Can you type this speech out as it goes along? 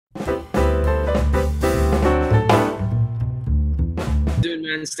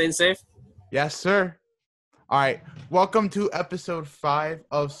man. Staying safe. Yes, sir. All right. Welcome to episode 5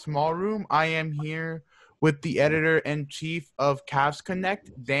 of Small Room. I am here with the editor-in-chief of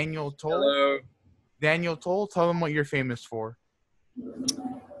Cavsconnect, Daniel Toll. Hello. Daniel Toll, tell them what you're famous for.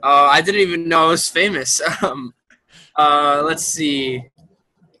 I didn't even know I was famous. Let's see.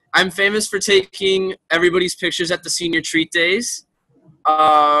 I'm famous for taking everybody's pictures at the senior treat days.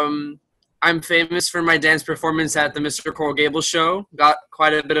 I'm famous for my dance performance at the Mr. Coral Gables show. Got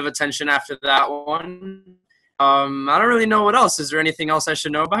quite a bit of attention after that one. I don't really know what else. Is there anything else I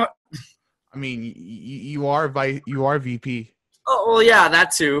should know about? I mean, you are VP. Oh, well, yeah,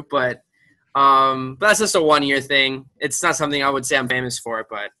 that too. But that's just a 1-year thing. It's not something I would say I'm famous for.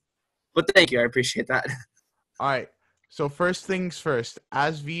 But thank you. I appreciate that. All right. So first things first,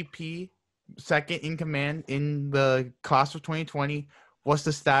 as VP, second in command in the class of 2020, what's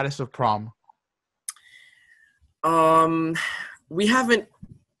the status of prom? We haven't.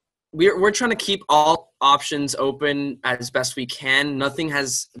 We're trying to keep all options open as best we can. Nothing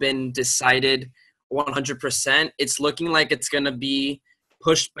has been decided 100%. It's looking like it's gonna be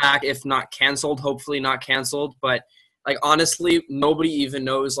pushed back, if not canceled. Hopefully not canceled. But like honestly, nobody even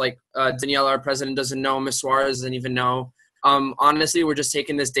knows. Like Danielle, our president, doesn't know. Ms. Suarez doesn't even know. Honestly, we're just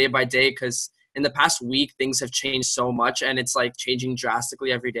taking this day by day because in the past week things have changed so much, and it's like changing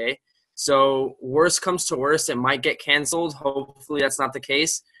drastically every day. So worst comes to worst, it might get canceled. Hopefully that's not the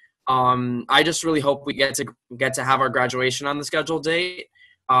case. I just really hope we get to have our graduation on the scheduled date.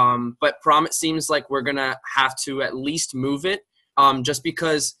 But prom, it seems like we're gonna have to at least move it. Just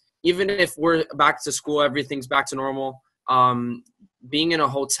because even if we're back to school, everything's back to normal. Being in a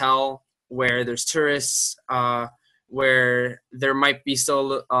hotel where there's tourists, where there might be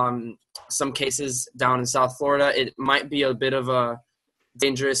still some cases down in South Florida, it might be a bit of a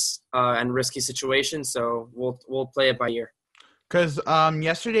dangerous and risky situation. So we'll play it by ear. Because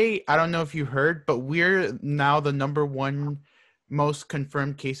yesterday, I don't know if you heard, but we're now the number 1 most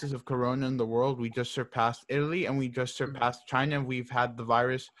confirmed cases of corona in the world. We just surpassed Italy and we just surpassed China. We've had the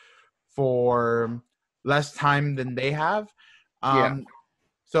virus for less time than they have. Yeah.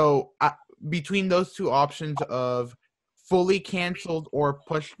 So between those two options of fully canceled or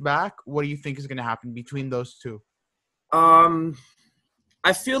pushed back, what do you think is going to happen between those two?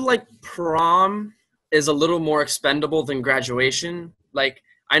 I feel like prom is a little more expendable than graduation. Like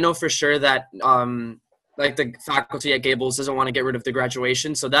I know for sure that like the faculty at Gables doesn't want to get rid of the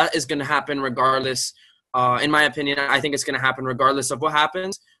graduation, so that is going to happen regardless. In my opinion, I think it's going to happen regardless of what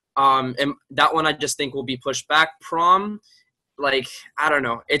happens. And that one I just think will be pushed back. Prom, like I don't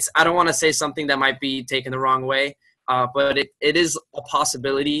know. I don't want to say something that might be taken the wrong way, but it is a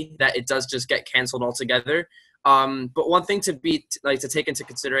possibility that it does just get canceled altogether. But one thing to take into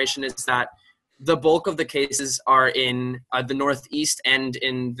consideration is that the bulk of the cases are in the Northeast and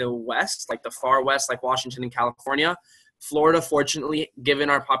in the West, like the far West, like Washington and California. Florida, fortunately, given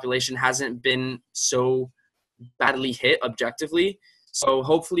our population, hasn't been so badly hit objectively. So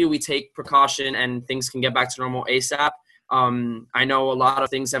hopefully we take precaution and things can get back to normal ASAP. I know a lot of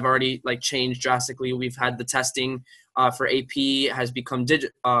things have already changed drastically. We've had the testing for AP has become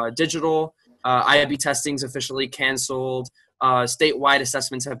digital. IB testing is officially canceled. Statewide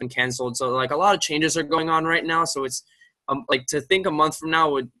assessments have been canceled. So a lot of changes are going on right now. So it's to think a month from now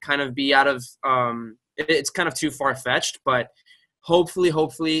would kind of be out of it's kind of too far fetched, but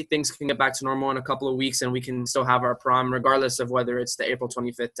hopefully things can get back to normal in a couple of weeks and we can still have our prom regardless of whether it's the April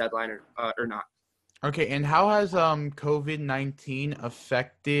 25th deadline or not. Okay. And how has COVID-19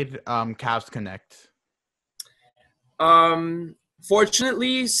 affected Cavsconnect?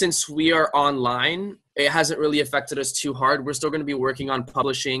 Fortunately, since we are online, it hasn't really affected us too hard. We're still going to be working on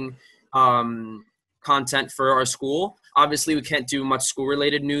publishing content for our school. Obviously, we can't do much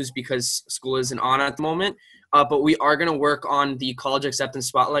school-related news because school isn't on at the moment. But we are going to work on the college acceptance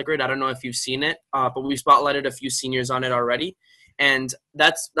spotlight grid. I don't know if you've seen it, but we spotlighted a few seniors on it already. And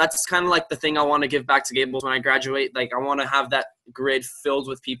that's kind of like the thing I want to give back to Gables when I graduate. I want to have that grid filled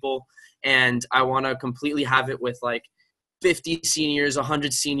with people, and I want to completely have it with 50 seniors,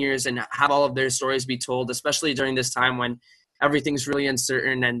 100 seniors, and have all of their stories be told, especially during this time when everything's really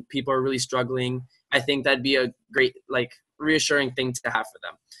uncertain and people are really struggling. I think that'd be a great, reassuring thing to have for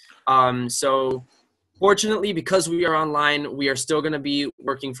them. So fortunately, because we are online, we are still going to be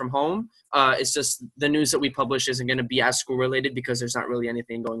working from home. It's just the news that we publish isn't going to be as school related because there's not really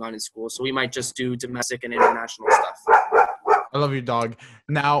anything going on in school. So we might just do domestic and international stuff. I love your dog.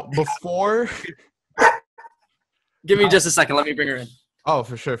 Now, before... Give me just a second. Let me bring her in. Oh,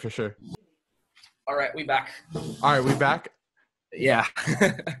 for sure. All right, we back. All right, we back? Yeah.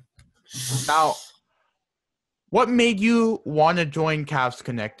 Now, What made you want to join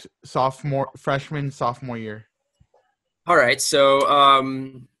Cavsconnect sophomore year? All right. So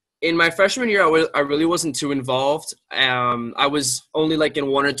in my freshman year, I really wasn't too involved. I was only like in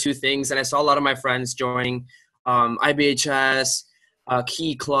one or two things, and I saw a lot of my friends joining IBHS,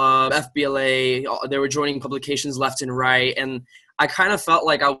 Key Club, FBLA. They were joining publications left and right, and I kind of felt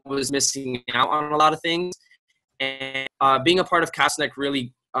like I was missing out on a lot of things. And being a part of Castneck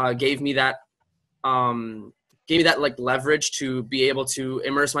really um, gave me that like leverage to be able to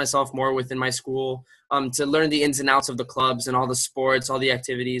immerse myself more within my school, to learn the ins and outs of the clubs and all the sports, all the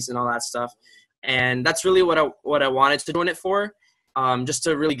activities and all that stuff. And that's really what I wanted to join it for, just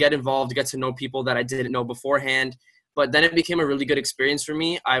to really get involved, get to know people that I didn't know beforehand. But then it became a really good experience for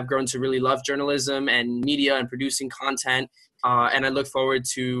me. I've grown to really love journalism and media and producing content. And I look forward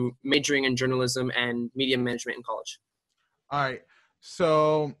to majoring in journalism and media management in college. All right.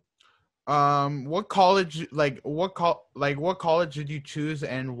 So, what college, what college did you choose,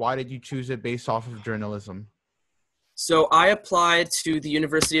 and why did you choose it based off of journalism? So I applied to the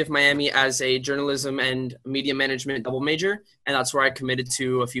University of Miami as a journalism and media management double major, and that's where I committed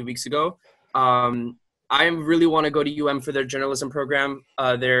to a few weeks ago. I really want to go to UM for their journalism program.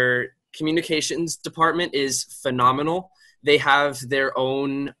 Their communications department is phenomenal. They have their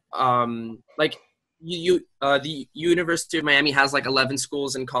own the University of Miami has like 11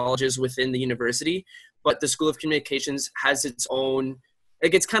 schools and colleges within the university, but the School of Communications has its own,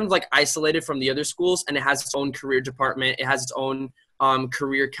 like, it's kind of like isolated from the other schools, and it has its own career department. It has its own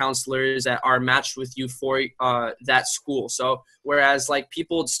career counselors that are matched with you for that school. So whereas like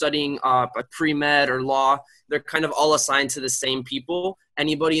people studying pre-med or law, they're kind of all assigned to the same people.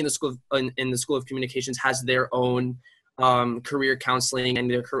 Anybody in the School of Communications has their own career counseling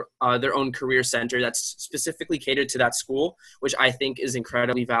and their own career center that's specifically catered to that school, which I think is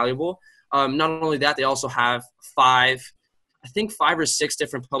incredibly valuable. Not only that, they also have five or six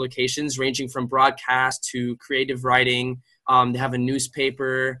different publications ranging from broadcast to creative writing. They have a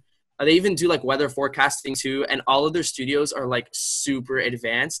newspaper. They even do like weather forecasting too. And all of their studios are like super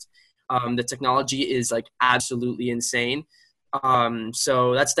advanced. The technology is like absolutely insane.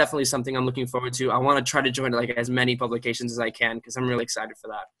 So that's definitely something I'm looking forward to. I want to try to join like as many publications as I can because I'm really excited for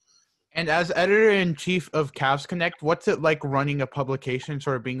that. And as editor-in-chief of Cavsconnect, what's it like running a publication,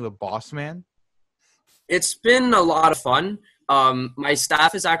 sort of being the boss man? It's been a lot of fun. My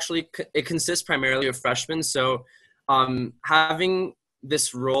staff is actually, it consists primarily of freshmen. So having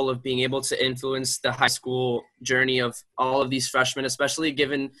this role of being able to influence the high school journey of all of these freshmen, especially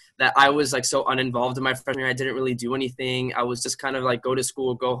given that I was like so uninvolved in my freshman year, I didn't really do anything. I was just kind of like go to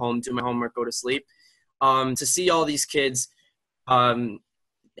school, go home, do my homework, go to sleep. To see all these kids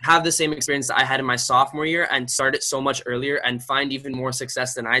have the same experience that I had in my sophomore year and start it so much earlier and find even more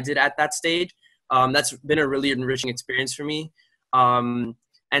success than I did at that stage, that's been a really enriching experience for me.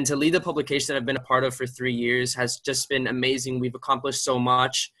 And to lead the publication that I've been a part of for 3 years has just been amazing. We've accomplished so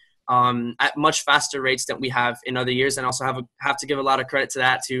much at much faster rates than we have in other years. And also have to give a lot of credit to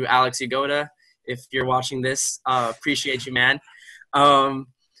that to Alex Yagoda. If you're watching this, appreciate you, man. But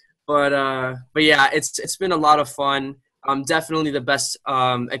yeah, it's been a lot of fun. Definitely the best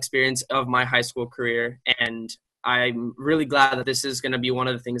experience of my high school career. And I'm really glad that this is going to be one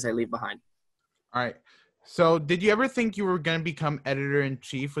of the things I leave behind. All right. So did you ever think you were going to become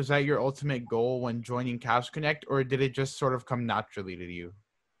editor-in-chief? Was that your ultimate goal when joining Cavsconnect, or did it just sort of come naturally to you?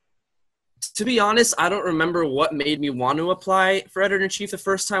 To be honest, I don't remember what made me want to apply for editor-in-chief the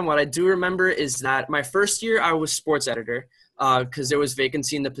first time. What I do remember is that my first year I was sports editor because there was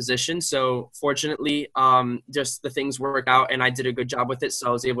vacancy in the position. So fortunately, just the things worked out and I did a good job with it. So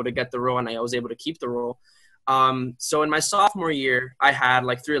I was able to get the role and I was able to keep the role. So in my sophomore year, I had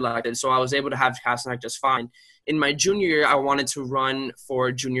like 3 elected, so I was able to have Cavsconnect just fine. In my junior year, I wanted to run for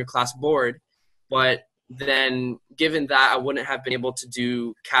junior class board, but then given that I wouldn't have been able to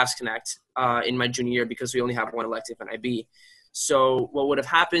do Cavsconnect in my junior year because we only have 1 elective in IB. So what would have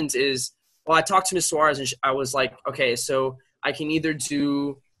happened is, well, I talked to Ms. Suarez and I was like, okay, so I can either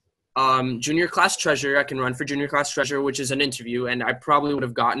do junior class treasurer. I can run for junior class treasurer, which is an interview, and I probably would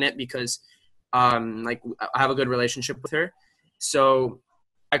have gotten it because like I have a good relationship with her. So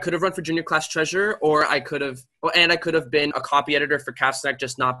I could have run for junior class treasurer, or I could have been a copy editor for Cavsconnect,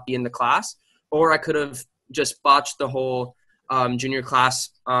 just not be in the class, or I could have just botched the whole junior class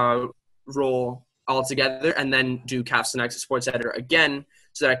role altogether and then do Cavsconnect sports editor again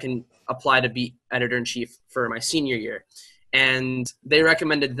so that I can apply to be editor-in-chief for my senior year. And they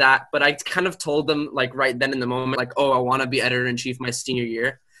recommended that, but I kind of told them like right then in the moment, like, oh, I want to be editor-in-chief my senior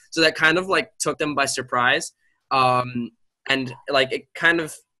year. So that kind of like took them by surprise. And like it kind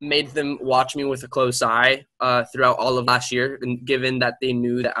of made them watch me with a close eye throughout all of last year, and given that they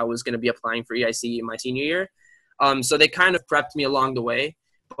knew that I was going to be applying for EIC in my senior year. So they kind of prepped me along the way.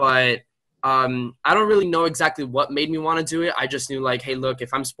 But I don't really know exactly what made me want to do it. I just knew, like, hey, look,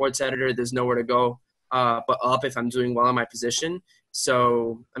 if I'm sports editor, there's nowhere to go but up if I'm doing well in my position.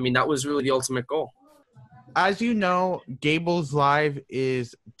 So, I mean, that was really the ultimate goal. As you know, Gables Live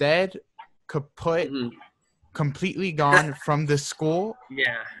is dead, kaput, completely gone from the school.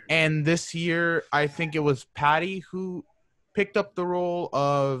 Yeah. And this year, I think it was Patty who picked up the role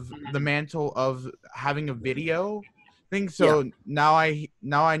of the mantle of having a video thing. So now I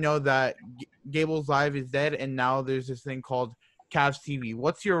know that Gables Live is dead, and now there's this thing called Cavs TV.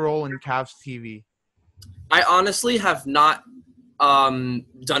 What's your role in Cavs TV? I honestly have not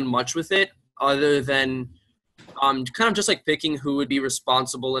done much with it other than kind of just like picking who would be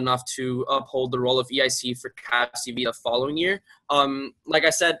responsible enough to uphold the role of EIC for Cavs TV the following year. Like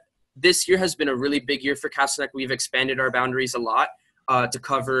I said, this year has been a really big year for Cavsconnect. We've expanded our boundaries a lot to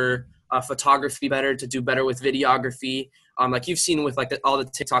cover photography better, to do better with videography. Like you've seen with like all the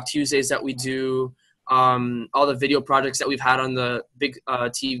TikTok Tuesdays that we do, all the video projects that we've had on the big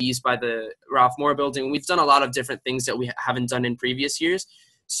TVs by the Ralph Moore building. We've done a lot of different things that we haven't done in previous years.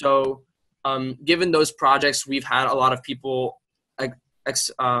 So given those projects, we've had a lot of people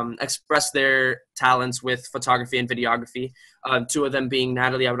express their talents with photography and videography, two of them being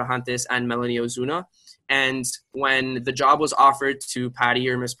Natalie Abrahantes and Melanie Ozuna. And when the job was offered to Patty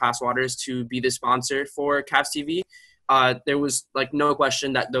or Miss Passwaters to be the sponsor for Cavs TV, there was like no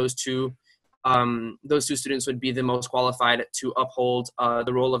question that those two students would be the most qualified to uphold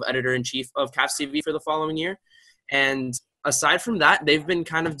the role of editor-in-chief of Cavs TV for the following year. And aside from that, they've been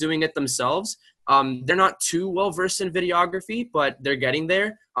kind of doing it themselves. They're not too well versed in videography, but they're getting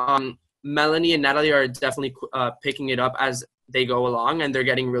there. Melanie and Natalie are definitely picking it up as they go along, and they're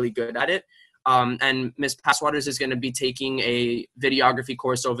getting really good at it. And Miss Passwaters is going to be taking a videography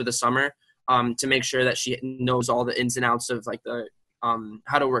course over the summer to make sure that she knows all the ins and outs of like the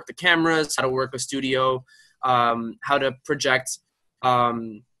how to work the cameras, how to work a studio, how to project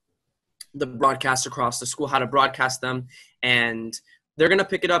the broadcast across the school, how to broadcast them, and they're going to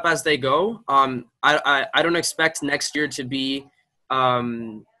pick it up as they go. I don't expect next year to be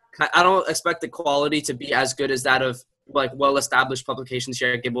I don't expect the quality to be as good as that of like well-established publications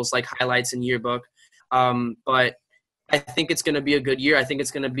here at Gables, like Highlights and Yearbook. But I think it's going to be a good year. I think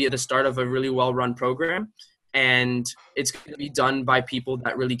it's going to be the start of a really well-run program, and it's going to be done by people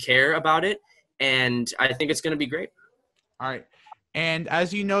that really care about it. And I think it's going to be great. All right. And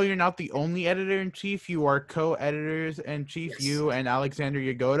as you know, you're not the only editor-in-chief. You are co-editors-in-chief, yes. You and Alexander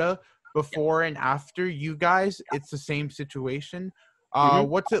Yagoda. Before and after you guys, it's the same situation.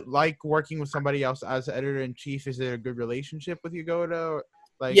 What's it like working with somebody else as editor-in-chief? Is there a good relationship with Yagoda?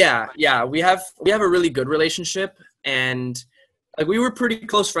 Like, yeah, we have a really good relationship, and like we were pretty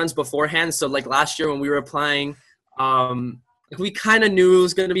close friends beforehand. So like last year when we were applying, we kind of knew it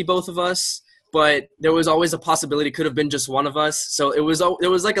was going to be both of us, but there was always a possibility it could have been just one of us. So there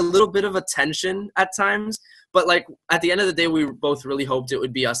was like a little bit of a tension at times, but like at the end of the day, we both really hoped it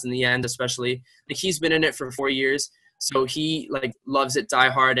would be us in the end, especially like he's been in it for 4 years. So he like loves it die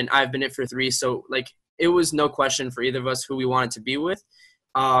hard, and I've been in it for 3. So like it was no question for either of us who we wanted to be with.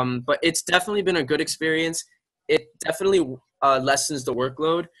 But it's definitely been a good experience. It definitely lessens the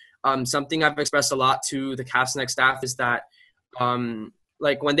workload. Something I've expressed a lot to the Cavsconnect staff is that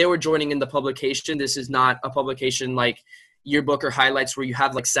like when they were joining in the publication, this is not a publication like Yearbook or Highlights where you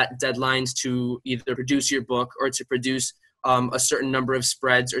have like set deadlines to either produce your book or to produce a certain number of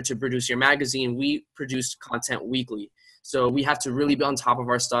spreads or to produce your magazine. We produce content weekly. So we have to really be on top of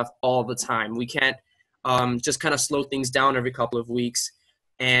our stuff all the time. We can't just kind of slow things down every couple of weeks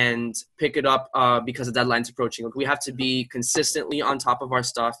and pick it up because the deadline's approaching. Like we have to be consistently on top of our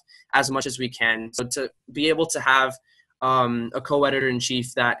stuff as much as we can. So to be able to have a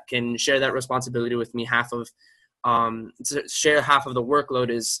co-editor-in-chief that can share that responsibility with me, to share half of the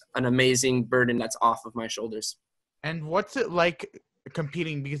workload is an amazing burden that's off of my shoulders. And what's it like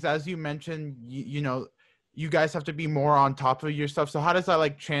competing? Because as you mentioned, you know, you guys have to be more on top of your stuff. So how does that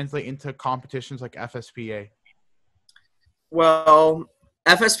like translate into competitions like FSPA? Well,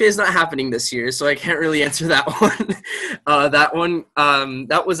 FSPA is not happening this year, so I can't really answer that one.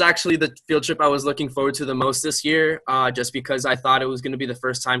 That was actually the field trip I was looking forward to the most this year, just because I thought it was going to be the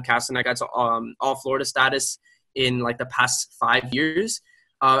first time Cavsconnect got to all Florida status in like the past 5 years.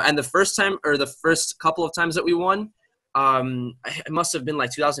 And the first couple of times that we won, it must have been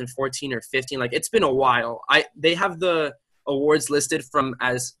like 2014 or 15. Like it's been a while. They have the awards listed from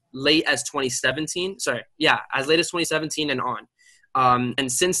as late as 2017. As late as 2017 and on.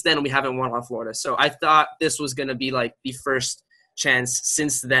 And since then, we haven't won on Florida. So I thought this was going to be like the first chance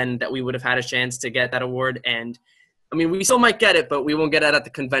since then that we would have had a chance to get that award. And I mean, we still might get it, but we won't get it at the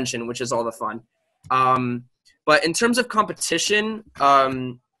convention, which is all the fun. But in terms of competition,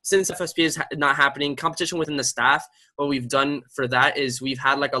 since FSP is not happening, competition within the staff, what we've done for that is we've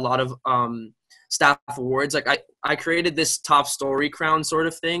had like a lot of staff awards. Like I created this top story crown sort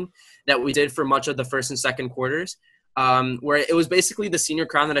of thing that we did for much of the first and second quarters, where it was basically the senior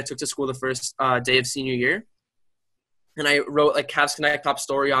crown that I took to school the first day of senior year. And I wrote like Cavsconnect top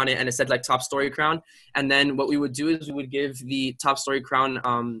story on it, and it said like top story crown. And then what we would do is we would give the top story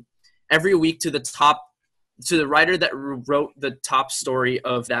crown every week to the writer that wrote the top story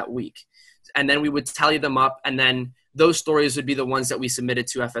of that week. And then we would tally them up, and then those stories would be the ones that we submitted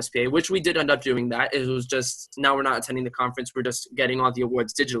to FSPA, which we did end up doing that. It was just, now we're not attending the conference, we're just getting all the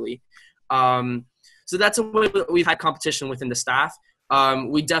awards digitally. So that's a way that we've had competition within the staff.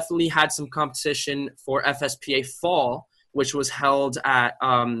 We definitely had some competition for FSPA Fall, which was held at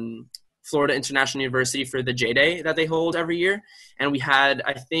Florida International University for the J-Day that they hold every year. And we had,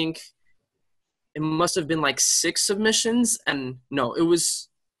 I think, it must have been like 6 submissions. And no, it was,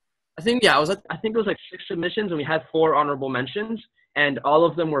 I think it was like 6 submissions, and we had 4 honorable mentions, and all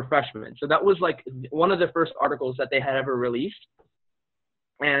of them were freshmen. So that was like one of the first articles that they had ever released.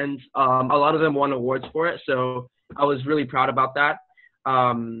 And a lot of them won awards for it. So I was really proud about that.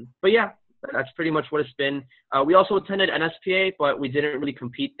 But yeah, that's pretty much what it's been. We also attended NSPA, but we didn't really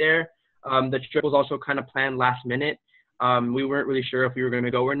compete there. The trip was also kind of planned last minute. We weren't really sure if we were going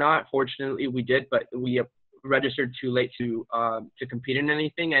to go or not. Fortunately, we did, but we registered too late to compete in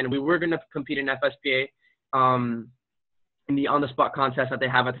anything. And we were going to compete in FSPA in the on-the-spot contest that they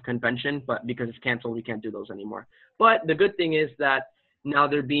have at the convention, but because it's canceled, we can't do those anymore. But the good thing is that now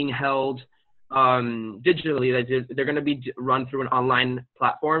they're being held digitally. They're going to be run through an online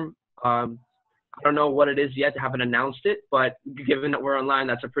platform. I don't know what it is yet. They haven't announced it, but given that we're online,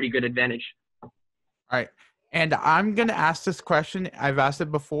 that's a pretty good advantage. All right. And I'm going to ask this question. I've asked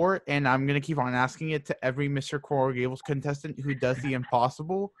it before, and I'm going to keep on asking it to every Mr. Coral Gables contestant who does the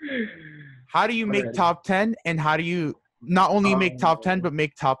impossible. How do you make top 10, and how do you not only make top 10, but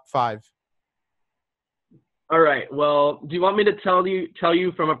make top 5? All right. Well, do you want me to tell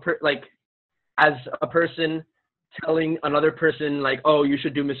you from as a person telling another person like, oh, you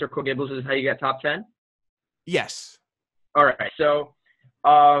should do Mr. Coral Gables, this is how you get top 10? Yes. All right. So,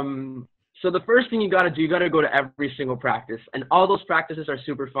 so the first thing you got to do, you got to go to every single practice, and all those practices are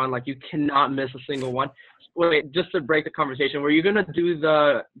super fun. Like, you cannot miss a single one. Wait, just to break the conversation, were you going to do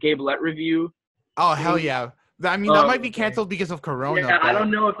the Gablet review? Oh, hell yeah. I mean, that might be canceled because of Corona. Yeah, I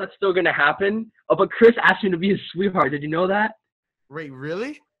don't know if that's still going to happen. Oh, but Chris asked me to be his sweetheart. Did you know that? Wait,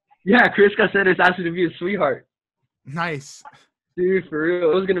 really? Yeah, Chris Caceres asked me to be his sweetheart. Nice. Dude, for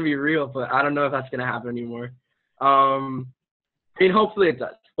real. It was going to be real, but I don't know if that's going to happen anymore. I mean, hopefully it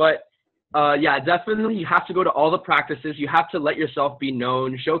does. But, yeah, definitely you have to go to all the practices. You have to let yourself be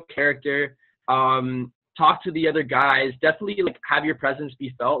known, show character, talk to the other guys. Definitely, like, have your presence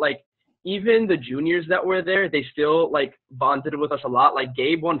be felt. Like, even the juniors that were there, they still, like, bonded with us a lot. Like,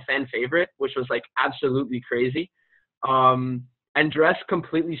 Gabe won fan favorite, which was, like, absolutely crazy. And Dress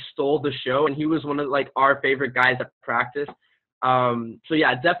completely stole the show, and he was one of, like, our favorite guys at practice. So,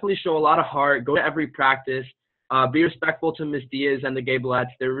 yeah, definitely show a lot of heart. Go to every practice. Be respectful to Ms. Diaz and the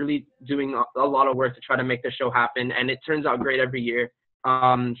Gablets. They're really doing a lot of work to try to make the show happen, and it turns out great every year.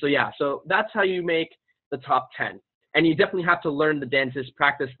 So, yeah, so that's how you make the top 10. And you definitely have to learn the dances,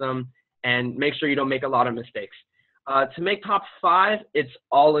 practice them, and make sure you don't make a lot of mistakes. To make top 5, it's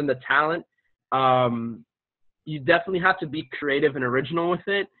all in the talent. You definitely have to be creative and original with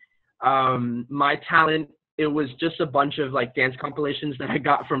it. My talent, it was just a bunch of like dance compilations that I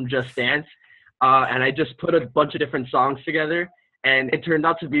got from Just Dance. And I just put a bunch of different songs together, and it turned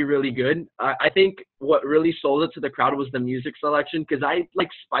out to be really good. I think what really sold it to the crowd was the music selection, because I like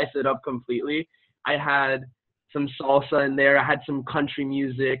spiced it up completely. I had some salsa in there. I had some country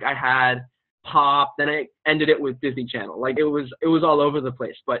music. I had pop. Then I ended it with Disney Channel. Like it was all over the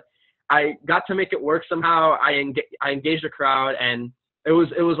place. But I got to make it work somehow. I engaged the crowd, and it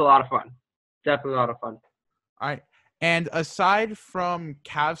was a lot of fun. Definitely a lot of fun. All right. And aside from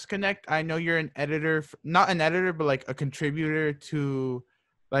Cavsconnect, I know you're an editor, not an editor, but like a contributor to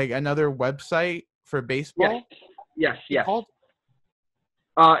like another website for baseball. Yes. Called?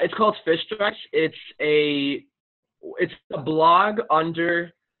 It's called Fish Strikes. It's a blog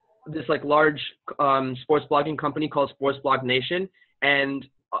under this like large sports blogging company called Sports Blog Nation, and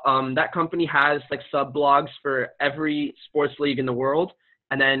that company has like sub blogs for every sports league in the world,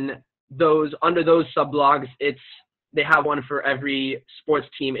 and then under those sub blogs, it's they have one for every sports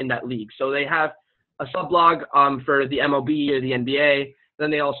team in that league. So they have a sub-blog for the MLB or the NBA.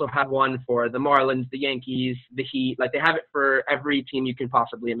 Then they also have one for the Marlins, the Yankees, the Heat. Like they have it for every team you can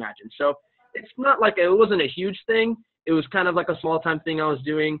possibly imagine. So it's not like it wasn't a huge thing. It was kind of like a small time thing I was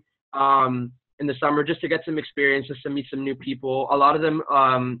doing in the summer just to get some experience, just to meet some new people. A lot of them,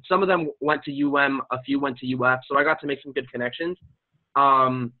 some of them went to a few went to UF. So I got to make some good connections.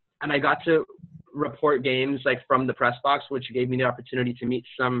 And I got to report games like from the press box, which gave me the opportunity to meet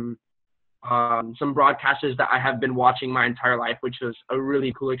some broadcasters that I have been watching my entire life, which was a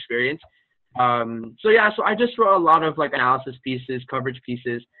really cool experience. So I just wrote a lot of like analysis pieces, coverage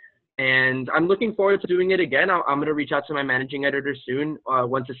pieces, and I'm looking forward to doing it again. I'm going to reach out to my managing editor soon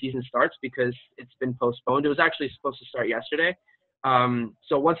once the season starts because it's been postponed. It was actually supposed to start yesterday.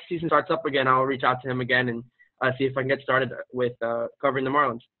 So once the season starts up again, I'll reach out to him again and see if I can get started with covering the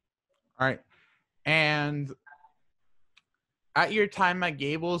Marlins. All right. And at your time at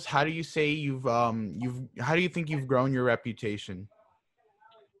Gables, how do you say how do you think you've grown your reputation?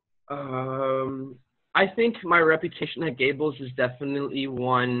 I think my reputation at Gables is definitely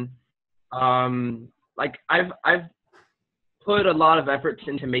one. Like I've put a lot of efforts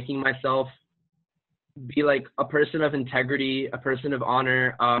into making myself be like a person of integrity, a person of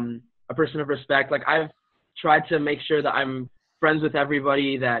honor, a person of respect. Like I've tried to make sure that I'm friends with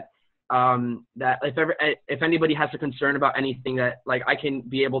everybody, that if anybody has a concern about anything, that like I can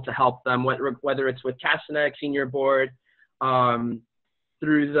be able to help them, whether it's with Cavsconnect senior board,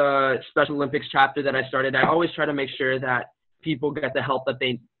 through the Special Olympics chapter that I started. I always try to make sure that people get the help that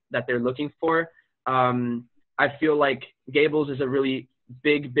they're looking for. I feel like Gables is a really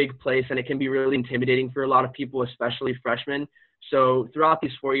big place, and it can be really intimidating for a lot of people, especially freshmen. So throughout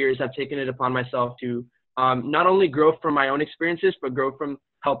these 4 years, I've taken it upon myself to not only grow from my own experiences, but grow from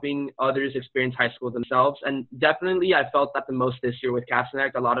helping others experience high school themselves. And definitely I felt that the most this year with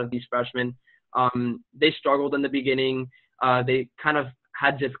Cavsconnect. A lot of these freshmen, they struggled in the beginning. They kind of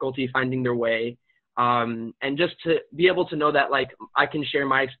had difficulty finding their way. And just to be able to know that like I can share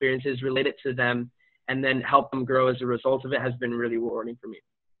my experiences, relate it to them, and then help them grow as a result of it has been really rewarding for me.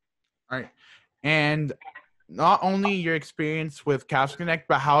 All right. And not only your experience with Cavsconnect,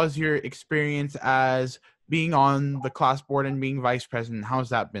 but how is your experience as being on the class board and being vice president? How's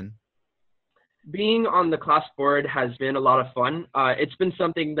that been? Being on the class board has been a lot of fun. It's been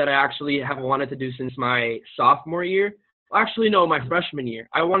something that I actually have wanted to do since my sophomore year. Actually, no, my freshman year.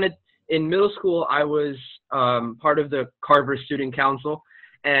 In middle school, I was part of the Carver Student Council.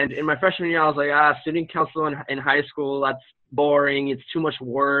 And in my freshman year, I was like, student council in high school, that's boring. It's too much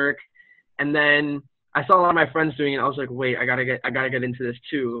work. And then I saw a lot of my friends doing it. I was like, wait, I gotta get into this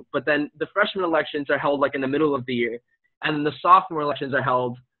too. But then the freshman elections are held like in the middle of the year, and the sophomore elections are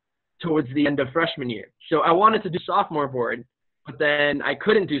held towards the end of freshman year. So I wanted to do sophomore board, but then I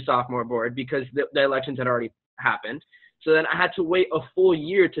couldn't do sophomore board because the elections had already happened. So then I had to wait a full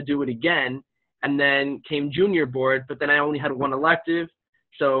year to do it again, and then came junior board, but then I only had one elective.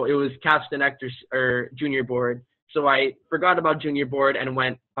 So it was Cavsconnect or junior board. So I forgot about junior board and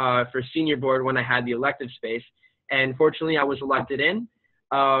went for senior board when I had the elective space. And fortunately, I was elected in.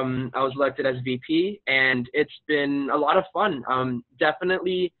 I was elected as VP, and it's been a lot of fun.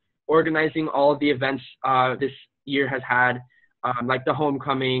 Definitely organizing all of the events this year has had, like the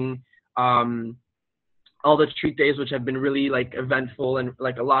homecoming, all the treat days, which have been really like eventful and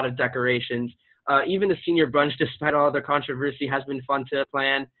like a lot of decorations. Even the senior brunch, despite all the controversy, has been fun to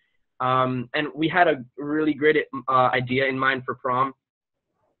plan. And we had a really great idea in mind for prom,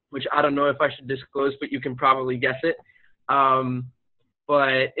 which I don't know if I should disclose, but you can probably guess it.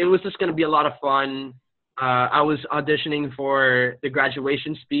 But it was just going to be a lot of fun. I was auditioning for the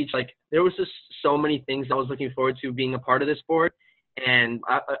graduation speech. Like there was just so many things I was looking forward to being a part of this board. And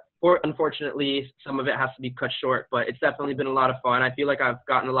unfortunately, some of it has to be cut short, but it's definitely been a lot of fun. I feel like I've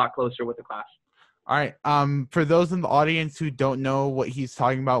gotten a lot closer with the class. All right. For those in the audience who don't know what he's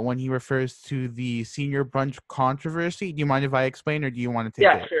talking about when he refers to the senior brunch controversy, do you mind if I explain, or do you want to take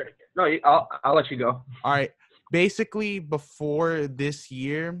it? Yeah, sure. No, I'll let you go. All right. Basically, before this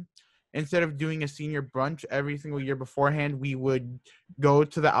year, instead of doing a senior brunch every single year beforehand, we would go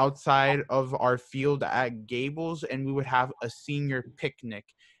to the outside of our field at Gables, and we would have a senior picnic.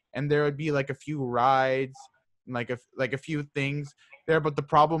 And there would be like a few rides, like a few things there. But the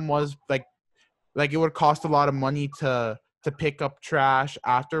problem was like it would cost a lot of money to pick up trash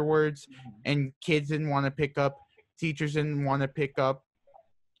afterwards, and kids didn't want to pick up, teachers didn't want to pick up.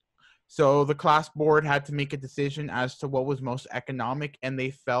 So the class board had to make a decision as to what was most economic, and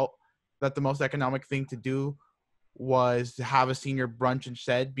they felt that the most economic thing to do was to have a senior brunch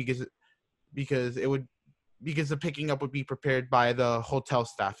instead, because it would because the picking up would be prepared by the hotel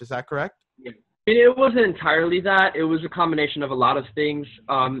staff. Is that correct? Yeah. It wasn't entirely that. It was a combination of a lot of things.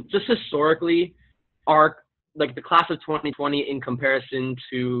 Just historically, our like the class of 2020 in comparison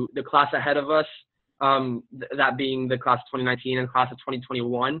to the class ahead of us, that being the class of 2019 and class of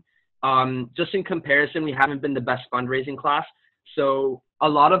 2021, just in comparison, we haven't been the best fundraising class. So a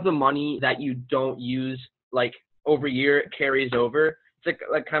lot of the money that you don't use like over year carries over. It's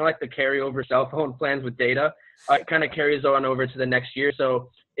like kind of like the carryover cell phone plans with data. It kind of carries on over to the next year. So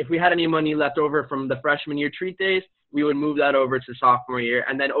if we had any money left over from the freshman year treat days, we would move that over to sophomore year.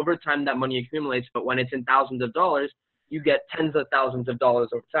 And then over time, that money accumulates. But when it's in thousands of dollars, you get tens of thousands of dollars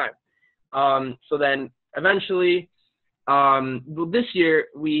over time. So then eventually, this year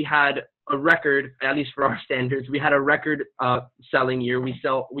we had a record, at least for our standards, we had a record selling year. We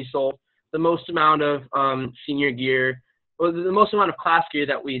sold the most amount of senior gear, or the most amount of class gear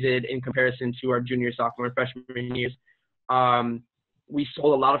that we did in comparison to our junior, sophomore, and freshman years. We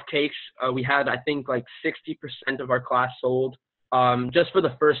sold a lot of cakes. We had, I think, like 60% of our class sold just for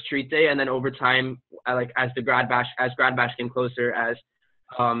the first treat day, and then over time, as grad bash came closer, as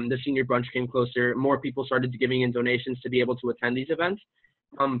the senior brunch came closer, more people started giving in donations to be able to attend these events.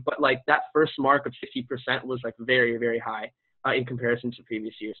 But like that first mark of 60% was like very, very high in comparison to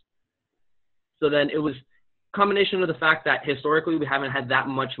previous years. So then it was a combination of the fact that historically we haven't had that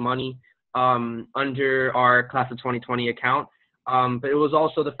much money under our class of 2020 account. But it was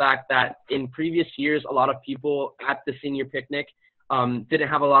also the fact that in previous years, a lot of people at the senior picnic didn't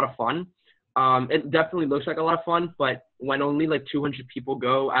have a lot of fun. It definitely looks like a lot of fun, but when only like 200 people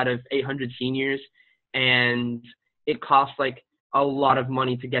go out of 800 seniors, and it costs like a lot of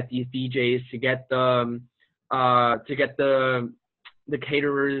money to get these DJs, to get the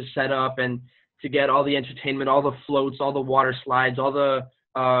caterers set up, and to get all the entertainment, all the floats, all the water slides, all the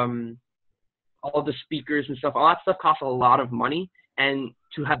speakers and stuff. All that stuff costs a lot of money. And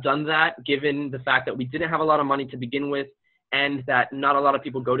to have done that, given the fact that we didn't have a lot of money to begin with, and that not a lot of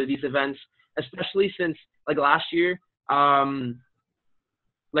people go to these events, especially since like last year,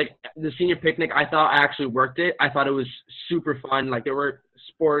 like the senior picnic, I thought I actually worked it. I thought it was super fun. Like there were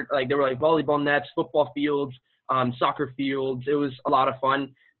volleyball nets, football fields, soccer fields. It was a lot of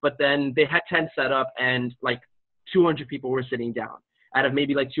fun. But then they had tents set up, and like 200 people were sitting down out of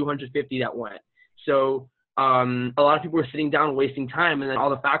maybe like 250 that went. So a lot of people were sitting down wasting time, and then all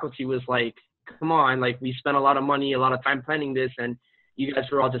the faculty was like, come on, like we spent a lot of money, a lot of time planning this, and you guys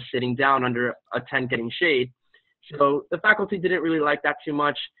were all just sitting down under a tent getting shade. So the faculty didn't really like that too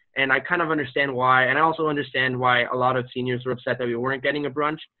much, and I kind of understand why. And I also understand why a lot of seniors were upset that we weren't getting a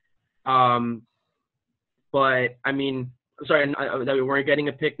brunch. But I mean, sorry, that we weren't getting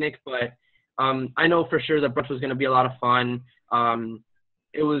a picnic, but I know for sure the brunch was going to be a lot of fun.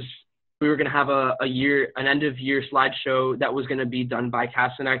 We were going to have an end of year slideshow that was going to be done by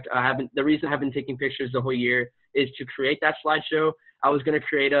Cavsconnect. The reason I've been taking pictures the whole year is to create that slideshow. I was going to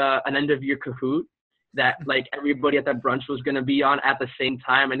create an end of year Kahoot that like everybody at that brunch was going to be on at the same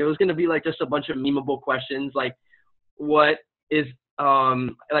time. And it was going to be like just a bunch of memeable questions. Like what is,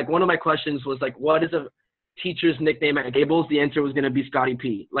 like one of my questions was like, what is a teacher's nickname at Gables? The answer was going to be Scotty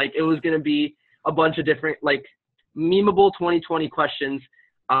P. Like it was going to be a bunch of different like memeable 2020 questions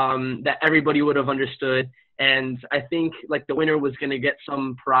that everybody would have understood. And I think like the winner was going to get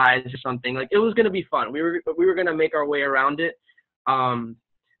some prize or something. Like it was going to be fun. We were going to make our way around it.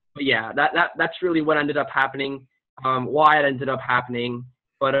 But yeah, that's really what ended up happening, why it ended up happening.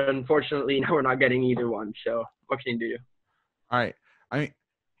 But unfortunately, now we're not getting either one. So what can you do? All right.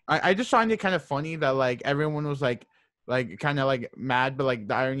 I just find it kind of funny that like everyone was like kind of like mad, but like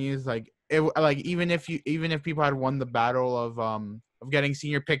the irony is like it like even if people had won the battle of getting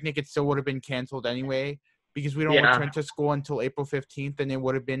senior picnic, it still would have been canceled anyway because we don't return to school until April 15th, and it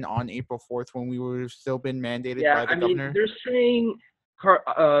would have been on April 4th when we would have still been mandated by the governor. They're saying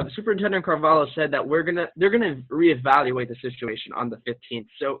Superintendent Carvalho said that they're gonna reevaluate the situation on the 15th.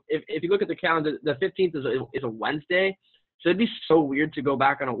 So if you look at the calendar, the 15th is a Wednesday. So it'd be so weird to go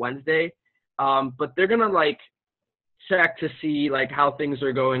back on a Wednesday. But they're gonna like check to see like how things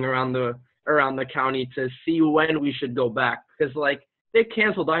are going around the county to see when we should go back. Because like they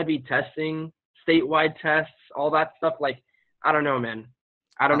canceled IB testing, statewide tests, all that stuff. Like I don't know, man.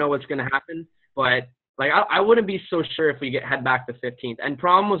 I don't know what's gonna happen. But like I wouldn't be so sure if we head back the 15th. And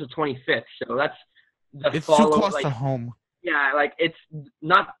prom was the 25th, so that's it's too close to home. Yeah, like it's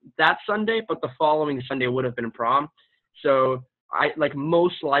not that Sunday, but the following Sunday would have been prom. So I like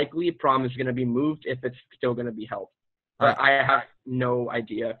most likely prom is going to be moved if it's still going to be held. But I have no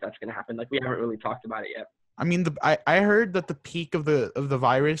idea if that's going to happen. Like we haven't really talked about it yet. I mean, I heard that the peak of the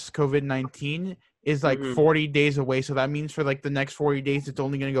virus, COVID-19, is like Mm-hmm. 40 days away. So that means for like the next 40 days, it's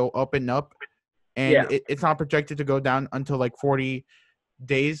only going to go up and up. And Yeah. it's not projected to go down until like 40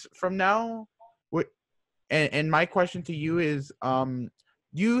 days from now. And my question to you is, do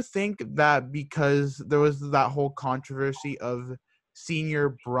you think that because there was that whole controversy of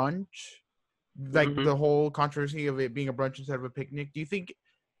senior brunch, like Mm-hmm. the whole controversy of it being a brunch instead of a picnic, do you think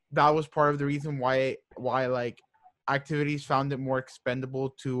that was part of the reason why like activities found it more expendable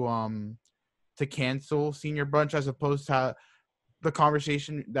to cancel senior brunch as opposed to the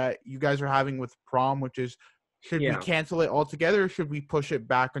conversation that you guys are having with prom, which is should we Yeah. cancel it altogether or should we push it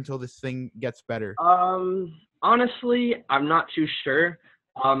back until this thing gets better? Honestly, I'm not too sure.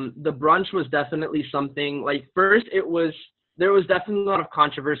 The brunch was definitely something like first there was definitely a lot of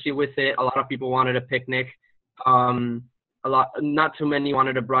controversy with it. A lot of people wanted a picnic. Um, not too many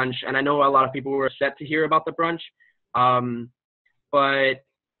wanted a brunch, and I know a lot of people were upset to hear about the brunch. Um, but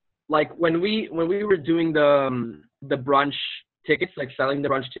like when we were doing the brunch tickets, like selling the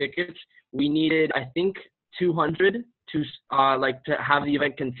brunch tickets, we needed I think 200 to like to have the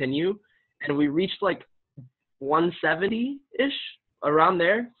event continue, and we reached like 170-ish around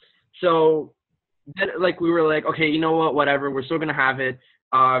there. So then, like we were like, okay, you know what, whatever, we're still gonna have it.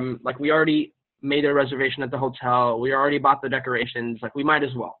 Like we already made a reservation at the hotel, we already bought the decorations, like we might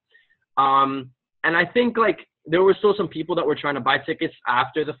as well. And I think like there were still some people that were trying to buy tickets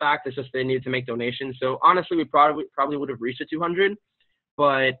after the fact. It's just they needed to make donations. So honestly, we probably would have reached the 200,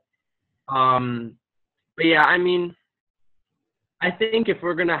 but um, but yeah, I mean, I think if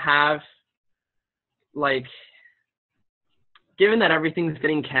we're gonna have like given that everything's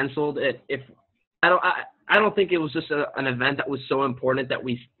getting canceled, if I don't think it was just an event that was so important that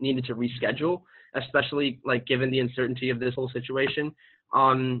we needed to reschedule, especially like given the uncertainty of this whole situation.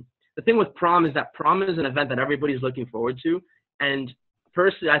 The thing with prom is that prom is an event that everybody's looking forward to, and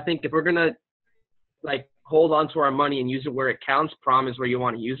personally, I think if we're gonna like hold on to our money and use it where it counts, prom is where you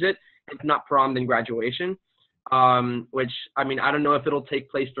want to use it. If not prom, then graduation. Which I mean, I don't know if it'll take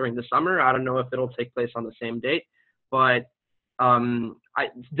place during the summer. I don't know if it'll take place on the same date, but I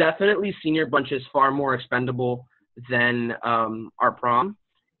definitely senior bunch is far more expendable than our prom,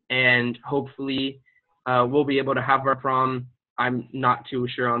 and hopefully we'll be able to have our prom. I'm not too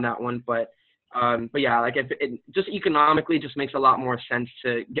sure on that one, but yeah, like if it just economically just makes a lot more sense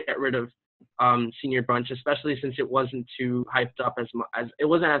to get rid of senior brunch, especially since it wasn't too hyped up as it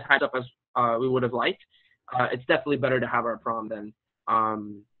wasn't as hyped up as we would have liked. It's definitely better to have our prom than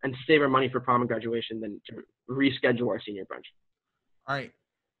and to save our money for prom and graduation than to reschedule our senior brunch. All right.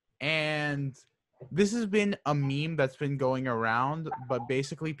 And this has been a meme that's been going around, but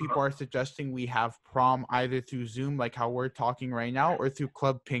basically people are suggesting we have prom either through Zoom, like how we're talking right now, or through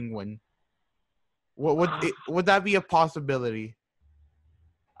Club Penguin. What would that be a possibility?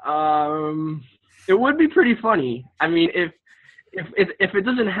 It would be pretty funny. I mean, if it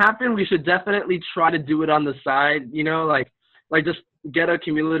doesn't happen, we should definitely try to do it on the side. You know, like just get a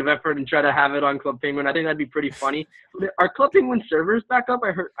cumulative effort and try to have it on Club Penguin. I think that'd be pretty funny. Are Club Penguin servers back up?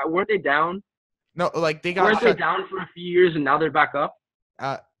 I heard weren't they down? No, like they got Weren't they down for a few years and now they're back up?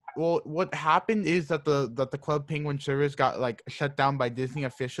 Well, what happened is that the Club Penguin servers got like shut down by Disney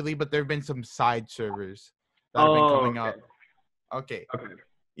officially, but there have been some side servers that have been coming Okay. up. Okay. Okay.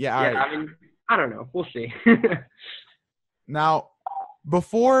 Yeah. All Yeah. right. I mean, I don't know. We'll see. Now,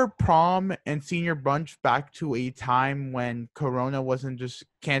 before prom and senior brunch, back to a time when Corona wasn't just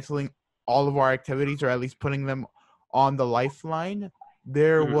canceling all of our activities, or at least putting them on the lifeline,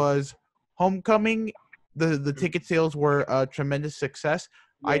 there Mhm. was homecoming. The ticket sales were a tremendous success.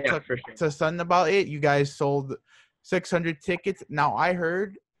 I Yeah, took for sure. to Sun about it. You guys sold 600 tickets. Now I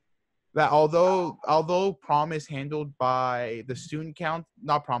heard that although prom is handled by the student count,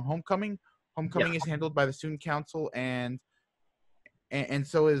 not prom, homecoming. Homecoming Yeah. is handled by the student council, and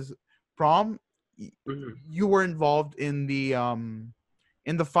so is prom. Mhm. You were involved in the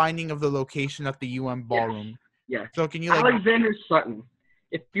finding of the location at the Yes. ballroom. Yes. So can you like Alexander Sutton,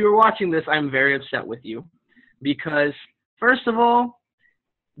 if you're watching this, I'm very upset with you because, first of all,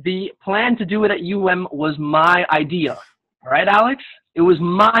 the plan to do it at was my idea. All right, Alex? It was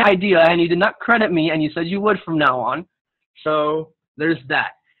my idea, and you did not credit me, and you said you would from now on. So there's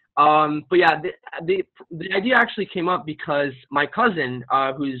that. But yeah, the idea actually came up because my cousin,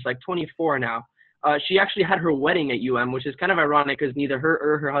 who's like 24 now, she actually had her wedding at which is kind of ironic because neither her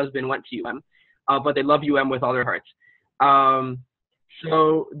or her husband went to but they love with all their hearts.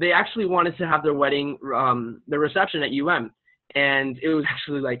 So they actually wanted to have their wedding, the reception at and it was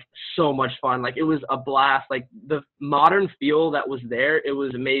actually like so much fun. Like it was a blast. Like the modern feel that was there, it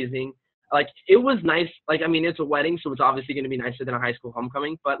was amazing. Like it was nice. Like I mean, it's a wedding, so it's obviously going to be nicer than a high school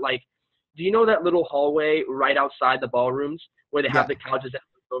homecoming. But like do you know that little hallway right outside the ballrooms where they Yeah. have the couches that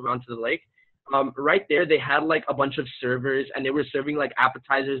go over onto the lake? Right there, they had like a bunch of servers, and they were serving like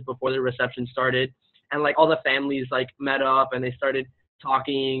appetizers before the reception started, and like all the families like met up and they started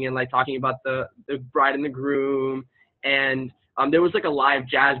talking and like talking about the bride and the groom, and there was like a live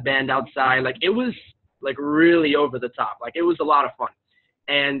jazz band outside. Like it was like really over the top. Like it was a lot of fun,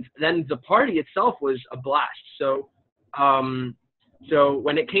 and then the party itself was a blast. So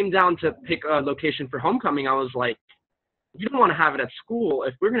when it came down to pick a location for homecoming, I was like, you don't want to have it at school.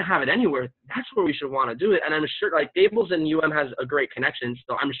 If we're going to have it anywhere, that's where we should want to do it. And I'm sure like Gables and has a great connection,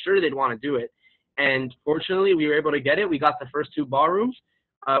 so I'm sure they'd want to do it. And fortunately, we were able to get it. We got the first 2 ballrooms,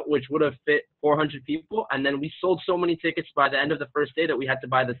 which would have fit 400 people. And then we sold so many tickets by the end of the first day that we had to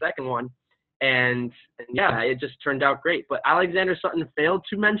buy the second one. And yeah, it just turned out great. But Alexander Sutton failed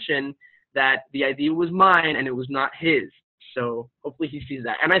to mention that the idea was mine and it was not his. So hopefully he sees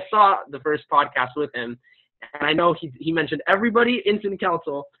that. And I saw the first podcast with him, and I know he mentioned everybody in city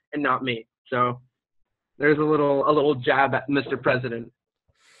council and not me. So there's a little jab at Mr. President.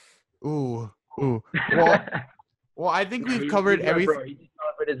 Ooh. Well, I think we've covered everything. He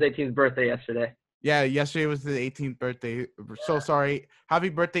celebrated his 18th birthday yesterday. Yeah, yesterday was his 18th birthday. So sorry. Happy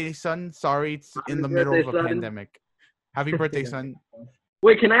birthday, son. Sorry, it's in the middle of a pandemic. Happy birthday, son.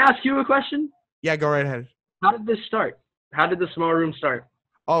 Wait, can I ask you a question? Yeah, go right ahead. How did this start? How did the small room start?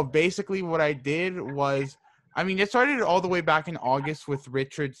 Oh, basically what I did was, it started all the way back in August with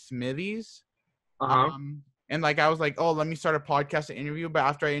Richard Smithies. Uh-huh. And like I was like, oh, let me start a podcast interview. But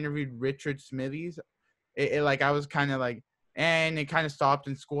after I interviewed Richard Smithies, it like I was kind of like, and it kind of stopped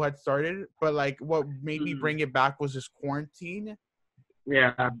and school had started. But like what made me bring it back was this quarantine.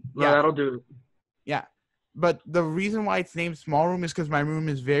 Yeah, that'll do. Yeah. But the reason why it's named Small Room is because my room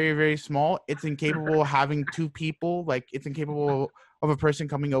is very, very small. It's incapable of having 2 people. Like, it's incapable of a person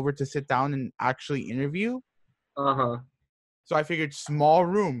coming over to sit down and actually interview. Uh-huh. So I figured small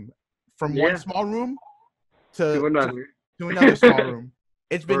room. From one small room to another small room.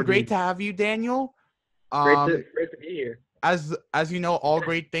 It's been great to have you, Daniel. Great to be here. As you know, all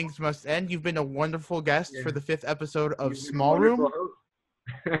great things must end. You've been a wonderful guest for the 5th episode of Small Room.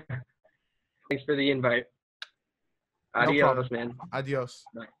 Thanks for the invite. Adios, man. Adios.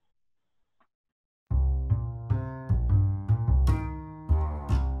 Bye.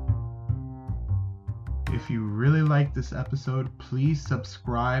 If you really like this episode, please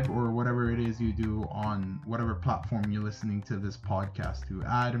subscribe or whatever it is you do on whatever platform you're listening to this podcast to.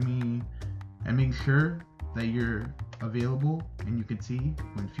 Add me and make sure that you're available and you can see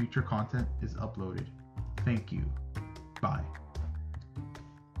when future content is uploaded. Thank you. Bye.